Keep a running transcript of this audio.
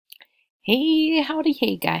Hey, howdy,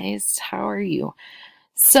 hey guys, how are you?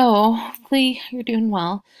 So, hopefully you're doing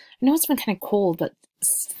well. I know it's been kind of cold, but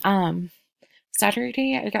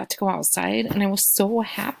Saturday I got to go outside and I was so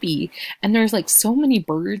happy. And there's like so many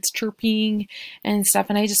birds chirping and stuff.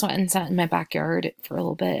 And I just went and sat in my backyard for a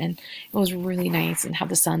little bit and it was really nice and have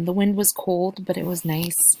the sun. The wind was cold, but it was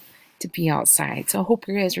nice to be outside. So I hope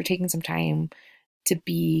you guys are taking some time to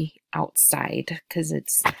be outside because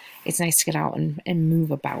it's nice to get out and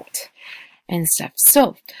move about and stuff.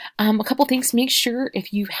 So, a couple things. Make sure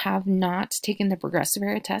if you have not taken the progressive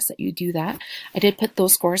area test that you do that. I did put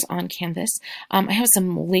those scores on Canvas. I have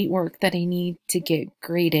some late work that I need to get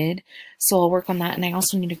graded, so I'll work on that. And I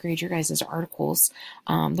also need to grade your guys' articles,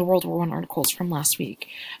 the World War I articles from last week.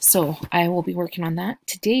 So I will be working on that.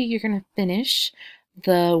 Today you're going to finish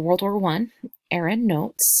the World War I era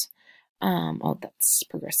notes. Oh, that's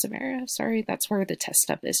progressive area. Sorry, that's where the test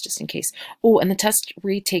stuff is, just in case. Oh, and the test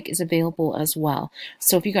retake is available as well.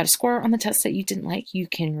 So if you got a score on the test that you didn't like, you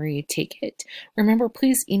can retake it. Remember,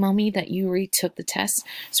 please email me that you retook the test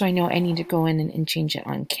so I know I need to go in and change it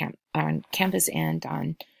on Canvas and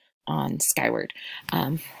on Skyward,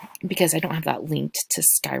 because I don't have that linked to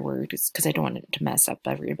Skyward because I don't want it to mess up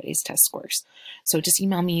everybody's test scores. So just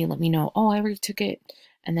email me, let me know, oh, I retook it,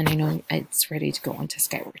 and then I know it's ready to go on to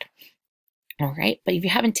Skyward. All right, but if you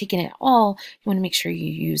haven't taken it all, you want to make sure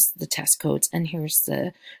you use the test codes, and here's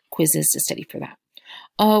the quizzes to study for that.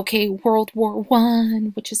 Okay, World War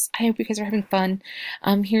I, which is, I hope you guys are having fun.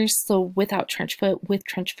 Here's the without trench foot, with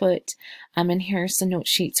trench foot, and here's the note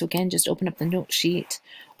sheet. So again, just open up the note sheet,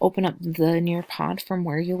 open up the Nearpod from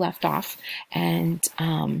where you left off, and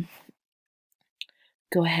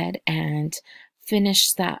go ahead and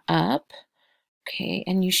finish that up. Okay,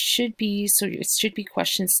 and you should be, so it should be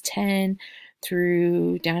questions 10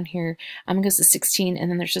 through down here. Goes to 16,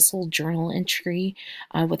 and then there's this little journal entry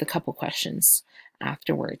with a couple questions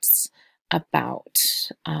afterwards about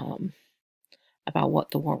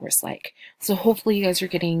what the war was like. So hopefully you guys are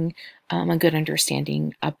getting a good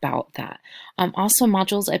understanding about that. Also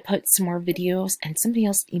modules, I put some more videos, and somebody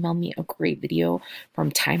else emailed me a great video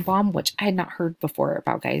from Time Bomb, which I had not heard before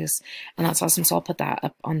about, guys, and that's awesome. So I'll put that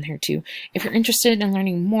up on there too. If you're interested in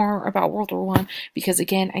learning more about World War I, because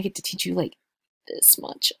again, I get to teach you like this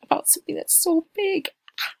much about something that's so big.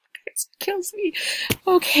 It kills me.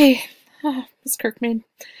 Okay, Miss Kirkman,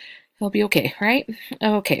 he'll be okay, right?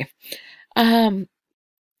 Okay.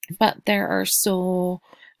 But there are so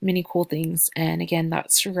many cool things, and again,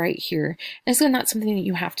 that's right here. And it's not something that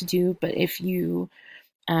you have to do, but if you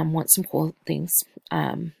want some cool things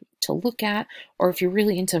to look at, or if you're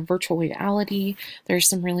really into virtual reality, there's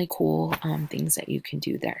some really cool things that you can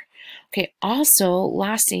do there. Okay, also,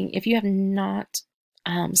 last thing, if you have not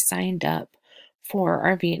signed up for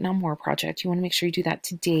our Vietnam War project, you want to make sure you do that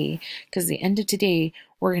today, because at the end of today,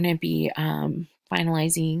 we're going to be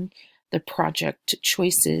finalizing the project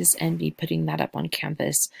choices and be putting that up on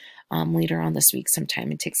Canvas later on this week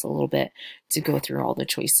sometime. It takes a little bit to go through all the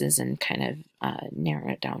choices and kind of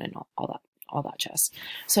narrow it down and all that jazz.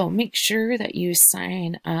 So make sure that you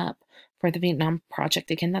sign up for the Vietnam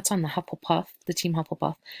project. Again, that's on the Hufflepuff, the Team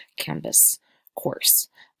Hufflepuff Canvas course.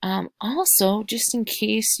 Also, just in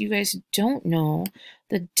case you guys don't know,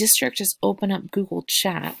 the district has opened up Google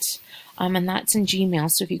Chat, and that's in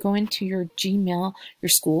Gmail. So if you go into your Gmail, your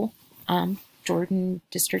school, Jordan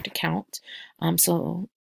district account, so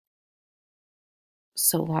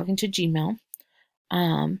log into Gmail,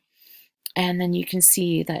 and then you can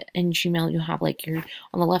see that in Gmail you have like your,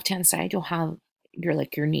 on the left hand side you'll have your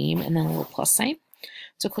like your name and then a little plus sign.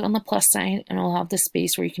 So click on the plus sign and it'll have the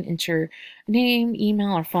space where you can enter name,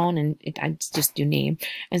 email, or phone, and I just do name.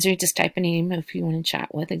 And so you just type a name if you want to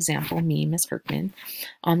chat with, example, me, Miss Kirkman.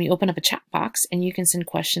 You open up a chat box and you can send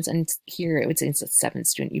questions, and here it would say it's a 7th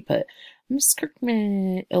student. You put Miss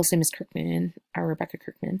Kirkman, it'll say Miss Kirkman or Rebecca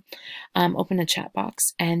Kirkman. Open a chat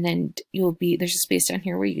box, and then there's a space down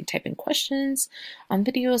here where you can type in questions on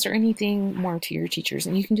videos or anything more to your teachers,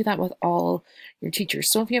 and you can do that with all your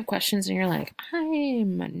teachers. So if you have questions and you're like,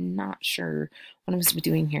 I'm not sure what I'm supposed to be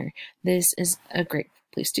doing here, this is a great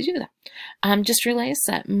place to do that. Just realize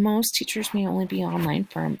that most teachers may only be online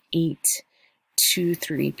from 8 to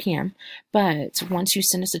 3 p.m. But once you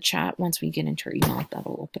send us a chat, once we get into our email,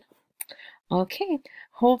 that'll open up. Okay,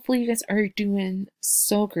 hopefully you guys are doing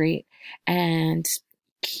so great, and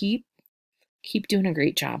keep doing a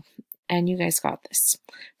great job, and you guys got this.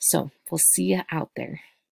 So we'll see you out there.